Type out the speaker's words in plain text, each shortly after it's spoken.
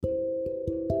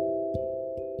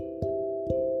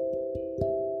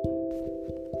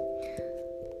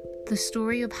The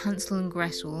Story of Hansel and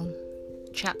Gretel,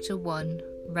 Chapter 1,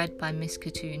 read by Miss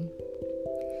Katoon.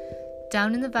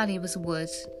 Down in the valley was a wood.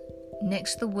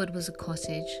 Next to the wood was a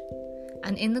cottage,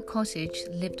 and in the cottage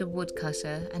lived a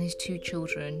woodcutter and his 2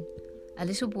 children, a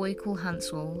little boy called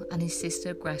Hansel and his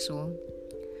sister Gretel.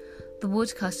 The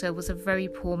woodcutter was a very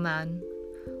poor man.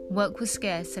 Work was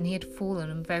scarce and he had fallen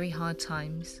on very hard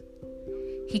times.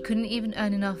 He couldn't even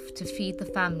earn enough to feed the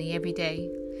family every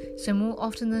day, so more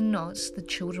often than not, the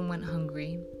children went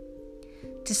hungry.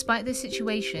 Despite this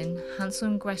situation, Hansel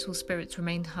and Gretel's spirits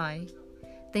remained high.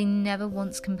 They never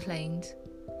once complained.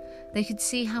 They could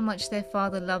see how much their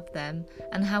father loved them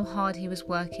and how hard he was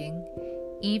working,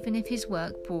 even if his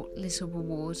work brought little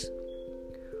reward.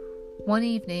 One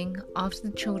evening, after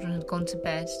the children had gone to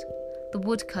bed, the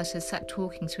woodcutter sat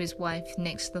talking to his wife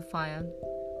next to the fire.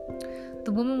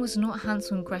 The woman was not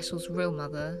Hansel and Gretel's real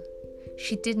mother.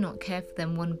 She did not care for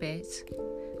them one bit.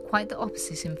 Quite the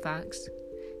opposite, in fact.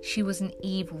 She was an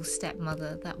evil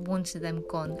stepmother that wanted them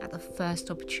gone at the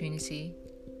first opportunity.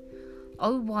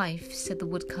 "Oh, wife," said the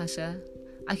woodcutter,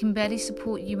 "I can barely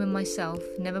support you and myself,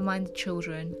 never mind the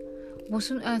children.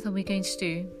 What on earth are we going to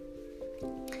do?"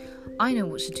 "I know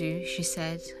what to do," she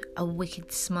said, a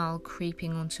wicked smile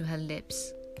creeping onto her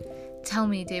lips. "Tell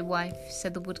me, dear wife,"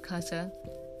 said the woodcutter.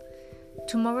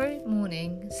 "Tomorrow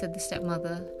morning," said the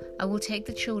stepmother, "I will take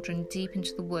the children deep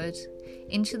into the wood,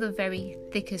 into the very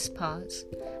thickest part,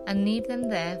 and leave them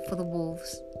there for the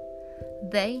wolves.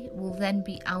 They will then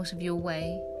be out of your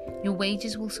way. Your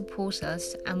wages will support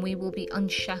us, and we will be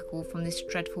unshackled from this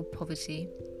dreadful poverty."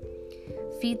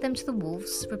 "Feed them to the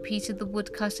wolves?" repeated the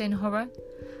woodcutter in horror.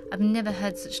 "I've never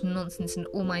heard such nonsense in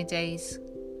all my days."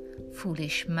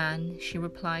 "Foolish man," she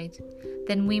replied,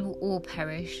 "then we will all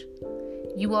perish.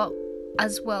 You are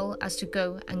as well as to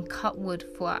go and cut wood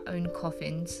for our own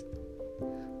coffins."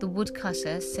 The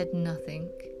woodcutter said nothing.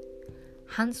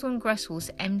 Hansel and Gretel's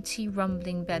empty,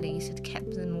 rumbling bellies had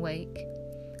kept them awake.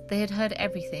 They had heard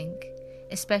everything,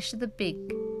 especially the bit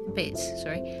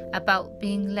about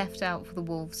being left out for the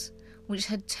wolves, which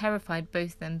had terrified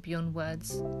both them beyond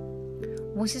words.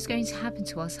 "What is going to happen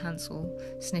to us, Hansel?"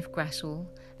 sniffed Gretel,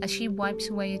 as she wiped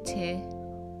away a tear.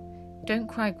 "Don't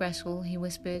cry, Gretel," he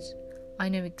whispered. "I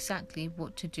know exactly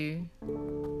what to do."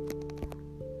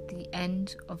 The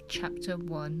end of chapter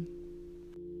 1.